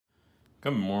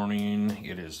Good morning.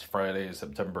 It is Friday,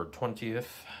 September 20th,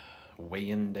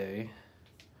 weigh-in day.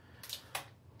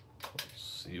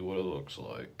 Let's see what it looks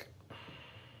like.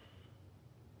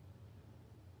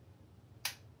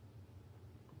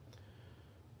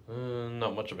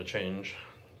 Not much of a change.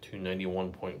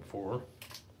 291.4.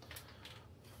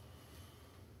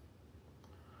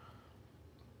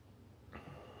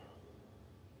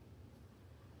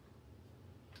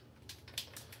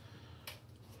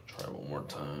 Try one more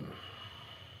time.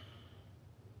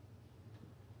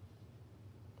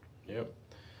 Yep.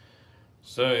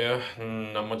 So yeah,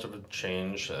 not much of a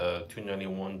change.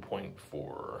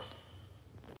 291.4.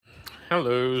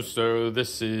 Hello, so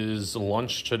this is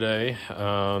lunch today.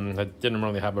 I didn't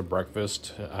really have a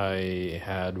breakfast. I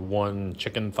had one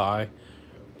chicken thigh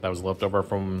that was left over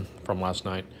from last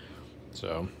night.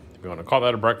 So if you want to call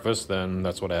that a breakfast, then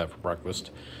that's what I had for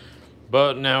breakfast.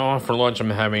 But now for lunch, I'm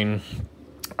having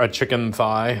a chicken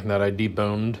thigh that I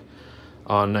deboned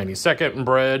on 92nd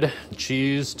bread,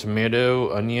 cheese,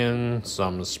 tomato, onion,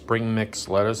 some spring mix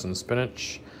lettuce and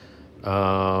spinach,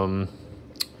 avocado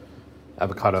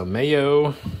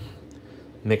mayo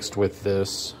mixed with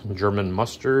this German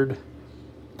mustard.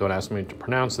 Don't ask me to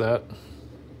pronounce that.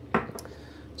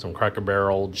 Some Cracker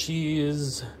Barrel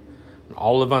cheese, an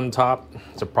olive on top.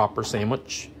 It's a proper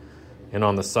sandwich. And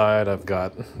on the side, I've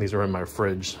got, these are in my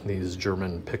fridge, these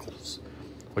German pickles,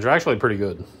 which are actually pretty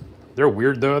good. They're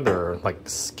weird though, they're like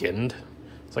skinned.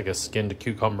 It's like a skinned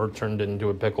cucumber turned into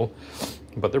a pickle,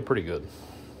 but they're pretty good.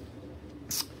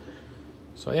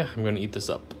 So yeah, I'm gonna eat this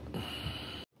up.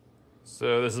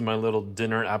 So this is my little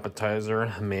dinner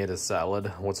appetizer. I made a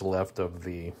salad, what's left of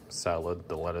the salad,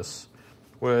 the lettuce,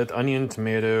 with onion,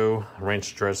 tomato,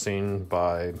 ranch dressing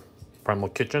by Primal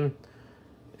Kitchen,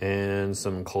 and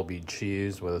some Colby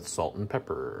cheese with salt and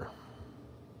pepper.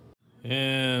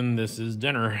 And this is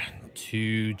dinner.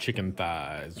 2 chicken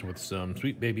thighs with some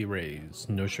Sweet Baby Ray's,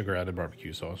 no sugar added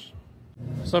barbecue sauce.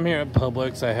 So I'm here at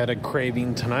Publix. I had a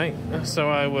craving tonight,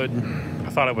 so I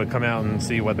thought I would come out and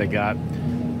see what they got.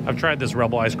 I've tried this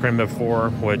Rebel ice cream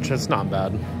before, which is not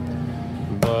bad,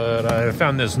 but I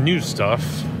found this new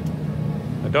stuff.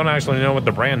 I don't actually know what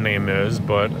the brand name is,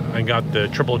 but I got the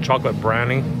triple chocolate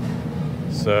brownie,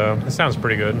 so it sounds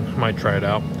pretty good. Might try it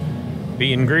out.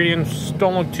 The ingredients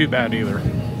don't look too bad either.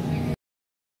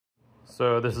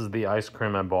 So this is the ice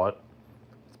cream I bought.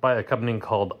 It's by a company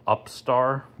called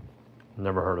Upstar.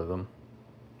 Never heard of them.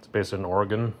 It's based in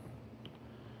Oregon.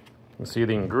 You can see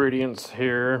the ingredients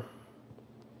here.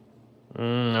 I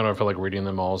don't feel like reading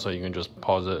them all, so you can just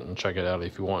pause it and check it out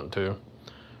if you want to.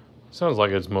 Sounds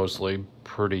like it's mostly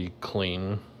pretty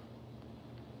clean.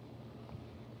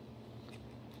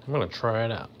 I'm gonna try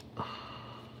it out.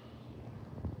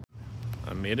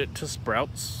 I made it to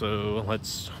Sprouts, so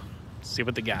let's see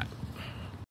what they got.